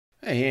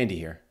Hey, Andy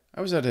here.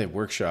 I was at a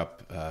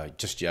workshop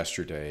just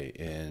yesterday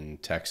in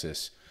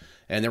Texas,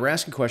 and they were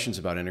asking questions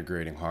about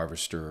integrating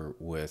Harvester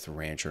with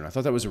Rancher, and I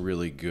thought that was a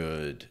really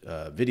good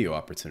video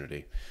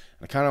opportunity.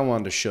 And I kind of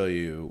wanted to show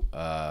you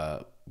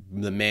the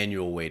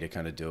manual way to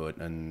kind of do it,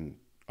 and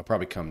I'll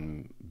probably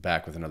come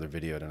back with another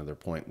video at another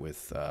point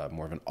with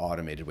more of an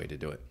automated way to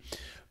do it.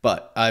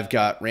 But I've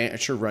got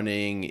Rancher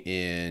running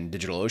in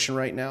DigitalOcean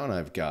right now, and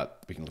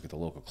we can look at the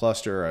local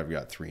cluster. I've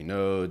got 3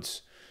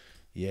 nodes.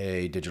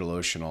 Yay,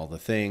 DigitalOcean, all the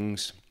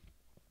things.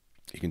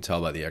 You can tell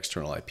by the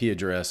external IP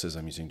addresses.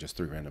 I'm using just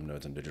 3 random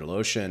nodes on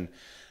DigitalOcean.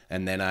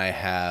 And then I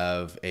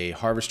have a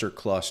Harvester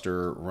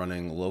cluster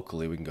running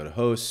locally. We can go to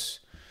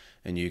hosts,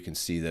 and you can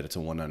see that it's a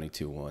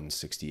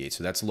 192.168.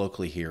 So that's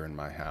locally here in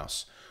my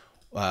house.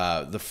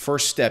 The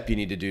first step you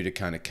need to do to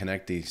kind of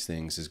connect these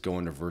things is go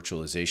into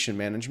virtualization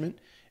management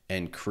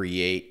and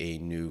create a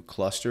new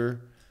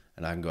cluster.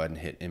 And I can go ahead and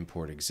hit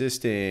import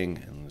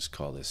existing, and let's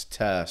call this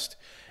test.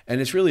 And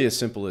it's really as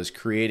simple as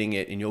creating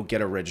it, and you'll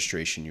get a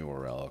registration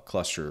URL, a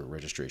cluster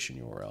registration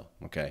URL.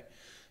 Okay,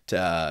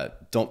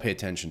 don't pay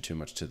attention too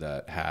much to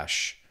that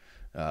hash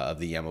of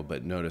the YAML,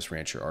 but notice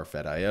Rancher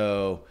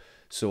rfed.io.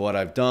 So what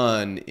I've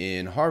done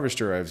in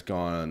Harvester, I've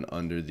gone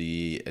under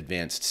the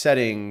advanced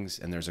settings,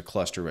 and there's a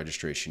cluster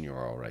registration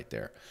URL right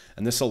there.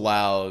 And this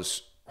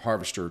allows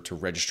Harvester to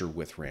register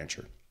with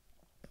Rancher.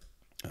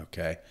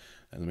 Okay,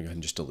 and let me go ahead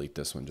and just delete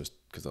this one just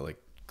because I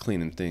like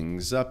cleaning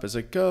things up as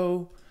I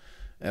go.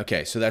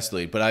 Okay, so that's the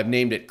lead, but I've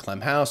named it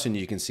Clemhouse, and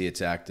you can see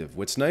it's active.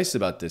 What's nice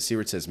about this, see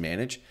where it says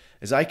manage,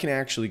 is I can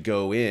actually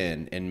go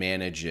in and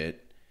manage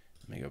it.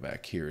 Let me go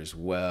back here as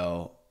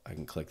well. I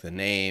can click the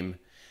name,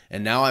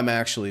 and now I'm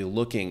actually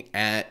looking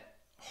at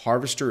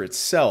Harvester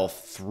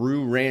itself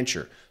through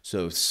Rancher.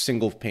 So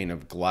single pane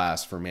of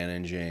glass for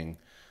managing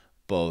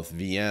both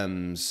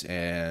VMs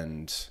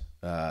and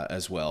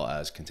as well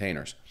as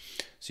containers.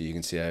 So you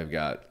can see I've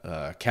got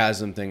a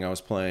Chasm thing I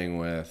was playing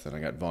with, and I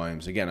got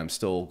volumes. Again, I'm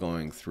still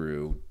going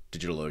through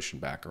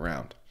DigitalOcean back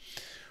around.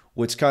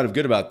 What's kind of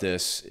good about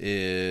this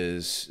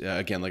is,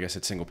 again, like I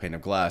said, single pane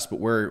of glass, but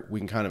where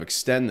we can kind of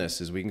extend this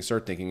is we can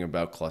start thinking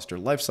about cluster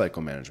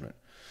lifecycle management.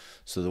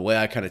 So the way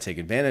I kind of take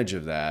advantage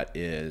of that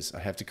is I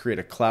have to create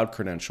a cloud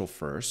credential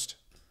first.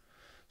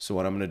 So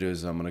what I'm going to do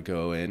is I'm going to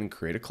go in and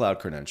create a cloud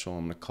credential.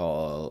 I'm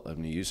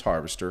going to use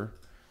Harvester.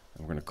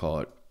 And we're going to call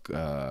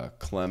it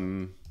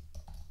Clem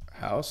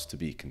House to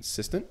be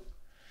consistent.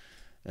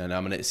 And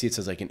I'm going to see it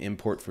says I can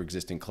import for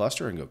existing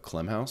cluster and go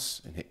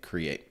Clemhouse and hit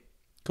create.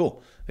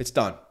 Cool. It's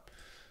done.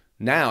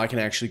 Now I can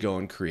actually go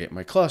and create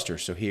my cluster.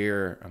 So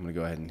here I'm going to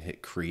go ahead and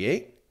hit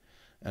create,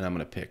 and I'm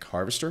going to pick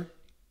Harvester,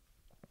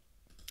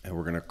 and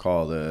we're going to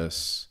call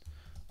this,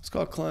 let's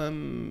call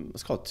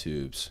it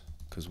Tubes,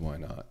 because why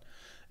not?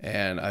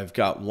 And I've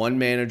got one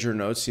manager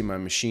node. See my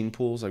machine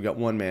pools? I've got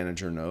one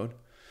manager node.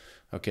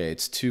 Okay,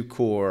 it's 2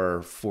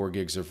 core, 4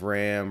 gigs of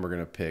RAM. We're going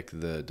to pick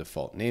the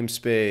default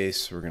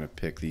namespace. We're going to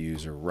pick the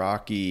user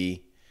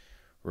Rocky.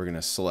 We're going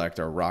to select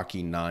our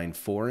Rocky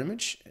 9.4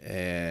 image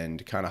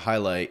and kind of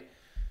highlight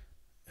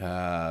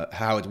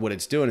what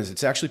it's doing is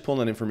it's actually pulling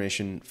that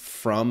information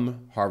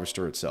from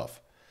Harvester itself.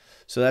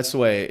 So that's the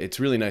way, it's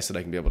really nice that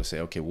I can be able to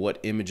say, okay, what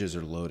images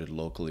are loaded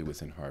locally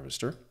within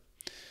Harvester?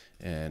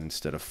 And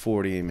instead of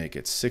 40, make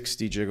it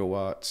 60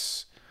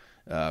 gigawatts.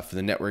 For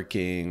the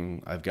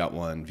networking, I've got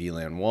one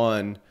VLAN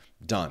 1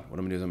 done. What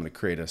I'm gonna do is I'm gonna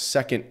create a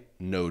second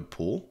node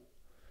pool,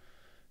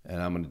 and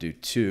I'm gonna do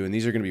 2, and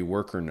these are gonna be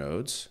worker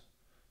nodes,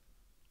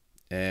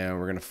 and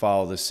we're gonna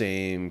follow the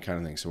same kind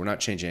of thing. So we're not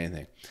changing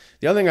anything.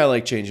 The other thing I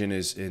like changing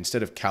is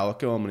instead of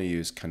Calico, I'm gonna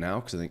use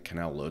Canal because I think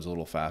Canal loads a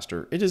little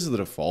faster. It is the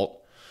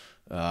default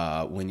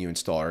when you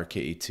install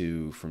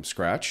RKE2 from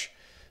scratch.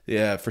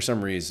 Yeah, for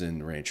some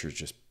reason Rancher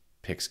just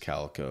picks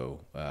Calico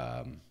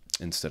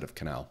instead of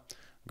Canal.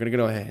 I'm going to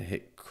go ahead and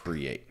hit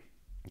create.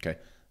 Okay,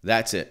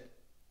 that's it.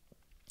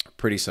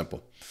 Pretty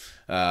simple.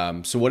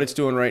 So what it's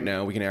doing right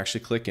now, we can actually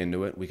click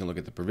into it. We can look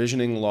at the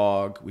provisioning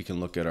log. We can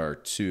look at our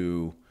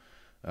two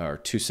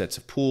sets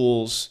of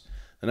pools.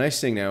 The nice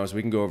thing now is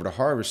we can go over to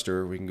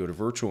Harvester. We can go to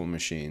virtual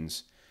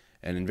machines.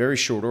 And in very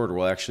short order,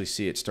 we'll actually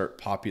see it start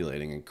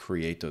populating and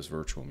create those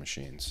virtual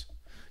machines.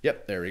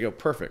 Yep, there we go.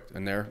 Perfect.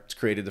 And there, it's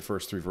created the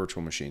first 3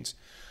 virtual machines.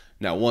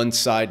 Now, one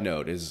side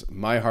note is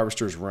my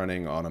Harvester is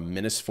running on a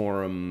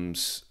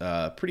Minisforums,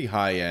 pretty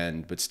high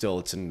end, but still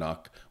it's a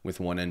NUC with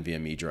 1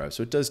 NVMe drive.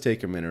 So it does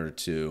take a minute or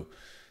two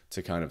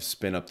to kind of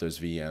spin up those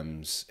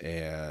VMs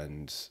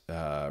and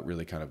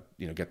really kind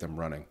of get them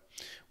running.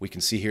 We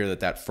can see here that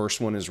that first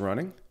one is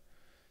running.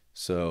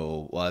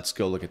 So let's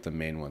go look at the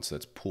main one. So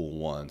that's pool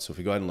 1. So if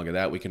we go ahead and look at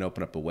that, we can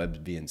open up a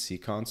web VNC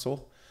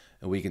console,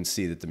 and we can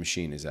see that the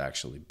machine is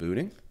actually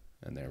booting.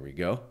 And there we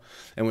go.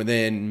 And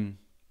within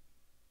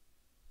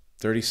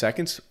 30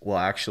 seconds, we'll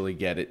actually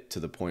get it to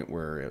the point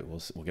where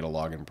we'll get a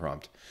login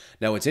prompt.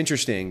 Now, what's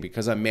interesting,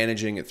 because I'm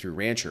managing it through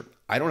Rancher,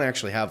 I don't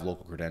actually have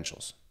local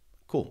credentials.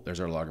 Cool,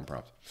 there's our login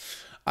prompt.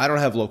 I don't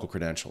have local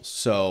credentials.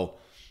 So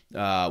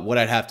what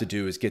I'd have to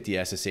do is get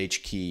the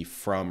SSH key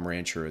from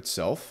Rancher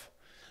itself.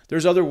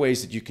 There's other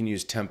ways that you can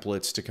use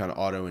templates to kind of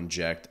auto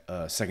inject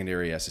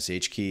secondary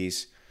SSH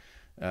keys.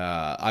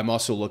 I'm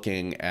also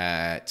looking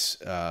at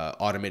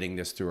automating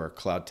this through our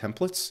cloud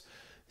templates,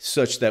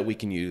 such that we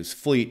can use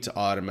Fleet to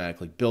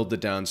automatically build the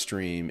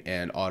downstream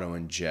and auto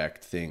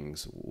inject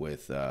things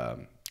with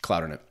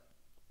CloudInit.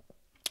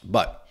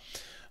 But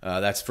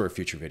that's for a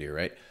future video,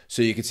 right?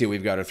 So you can see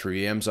we've got our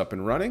 3 VMs up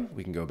and running.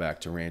 We can go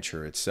back to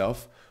Rancher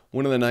itself.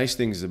 One of the nice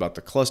things about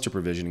the cluster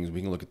provisioning is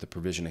we can look at the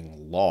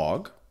provisioning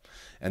log,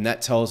 and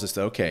that tells us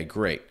that, okay,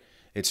 great.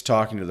 It's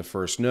talking to the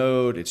first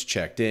node, it's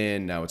checked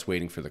in, now it's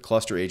waiting for the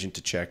cluster agent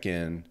to check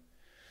in,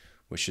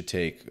 which should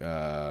take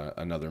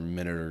another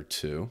minute or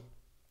two.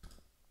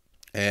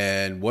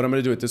 And what I'm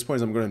going to do at this point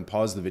is I'm going to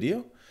pause the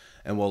video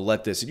and we'll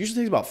let this, it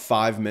usually takes about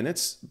 5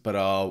 minutes, but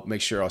I'll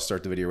make sure I'll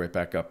start the video right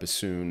back up as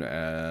soon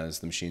as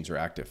the machines are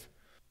active.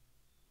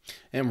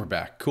 And we're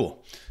back.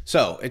 Cool.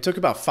 So it took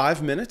about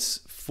 5 minutes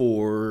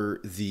for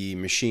the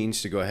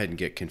machines to go ahead and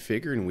get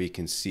configured. And we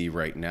can see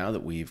right now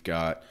that we've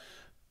got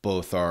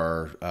both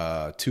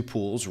our 2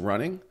 pools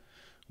running.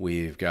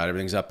 We've got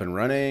everything's up and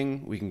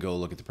running. We can go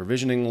look at the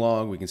provisioning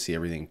log. We can see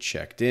everything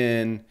checked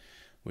in,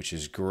 which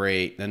is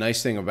great. The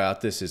nice thing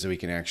about this is that we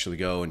can actually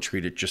go and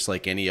treat it just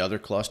like any other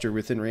cluster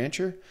within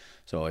Rancher.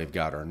 So we've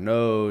got our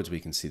nodes,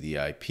 we can see the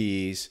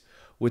IPs.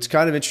 What's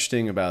kind of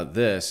interesting about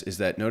this is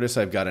that notice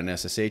I've got an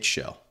SSH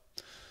shell.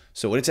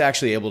 So what it's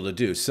actually able to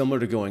do, similar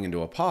to going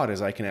into a pod,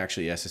 is I can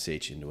actually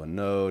SSH into a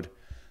node.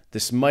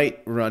 This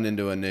might run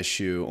into an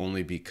issue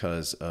only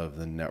because of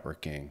the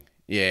networking.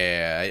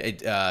 Yeah,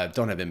 I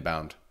don't have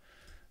inbound,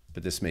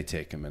 but this may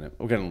take a minute.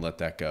 We're going to let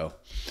that go.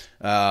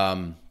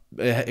 Again,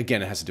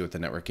 it has to do with the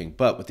networking.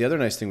 But what the other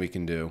nice thing we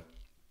can do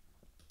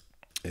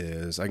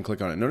is I can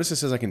click on it. Notice it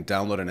says I can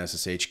download an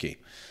SSH key.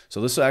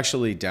 So this will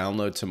actually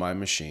download to my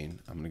machine.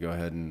 I'm going to go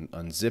ahead and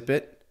unzip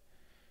it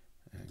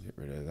and get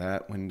rid of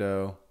that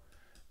window.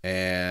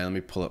 And let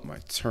me pull up my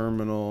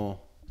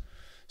terminal.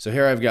 So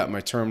here I've got my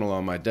terminal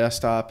on my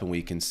desktop, and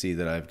we can see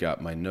that I've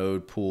got my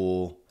node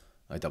pool.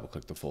 I double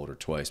clicked the folder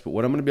twice, but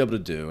what I'm going to be able to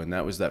do, and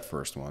that was that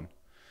first one.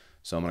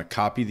 So I'm going to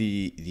copy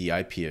the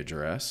IP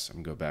address. I'm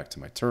going to go back to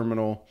my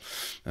terminal,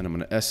 and I'm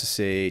going to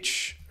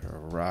SSH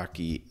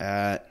Rocky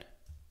at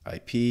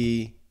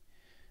IP,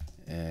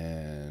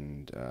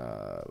 and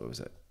what was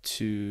that?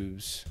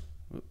 Tubes.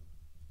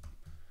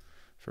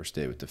 First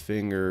day with the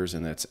fingers,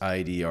 and that's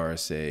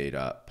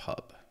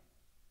idrsa.pub.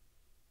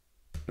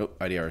 Nope,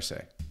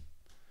 idrsa.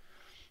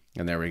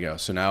 And there we go.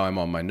 So now I'm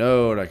on my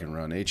node. I can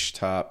run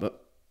htop.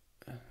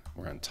 Oh,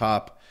 we're on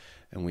top.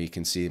 And we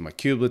can see my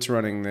kubelets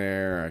running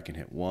there. I can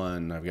hit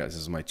 1. I've got, this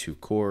is my 2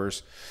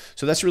 cores.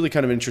 So that's really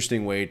kind of an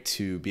interesting way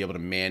to be able to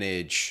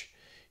manage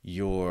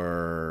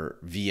your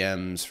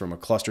VMs from a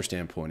cluster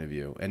standpoint of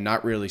view and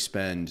not really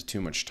spend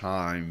too much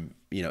time,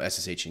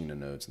 SSHing the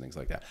nodes and things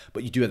like that.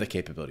 But you do have the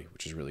capability,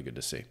 which is really good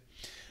to see.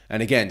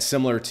 And again,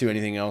 similar to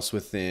anything else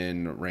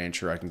within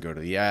Rancher, I can go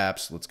to the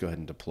apps. Let's go ahead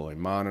and deploy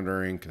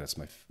monitoring, because that's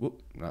my,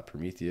 not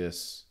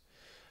Prometheus,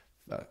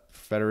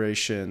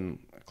 Federation.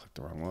 I clicked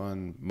the wrong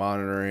one.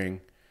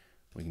 Monitoring.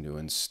 We can do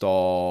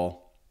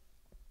install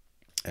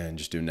and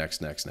just do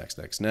next.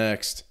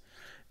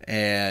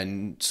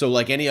 And so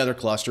like any other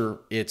cluster,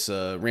 it's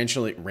a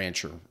Rancher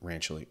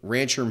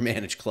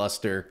managed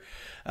cluster.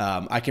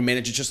 I can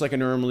manage it just like I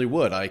normally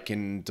would. I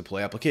can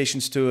deploy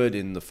applications to it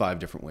in the 5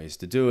 different ways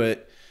to do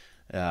it,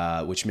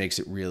 which makes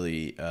it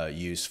really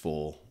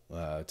useful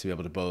to be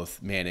able to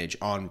both manage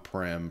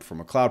on-prem from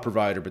a cloud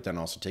provider, but then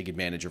also take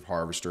advantage of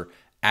Harvester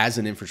as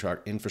an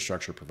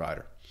infrastructure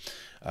provider.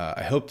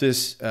 I hope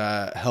this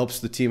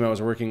helps the team I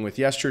was working with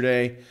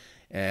yesterday.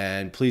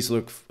 And please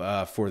look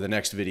for the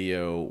next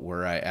video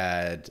where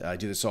I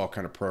do this all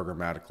kind of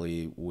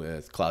programmatically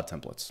with cloud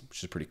templates,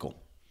 which is pretty cool.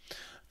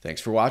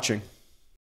 Thanks for watching.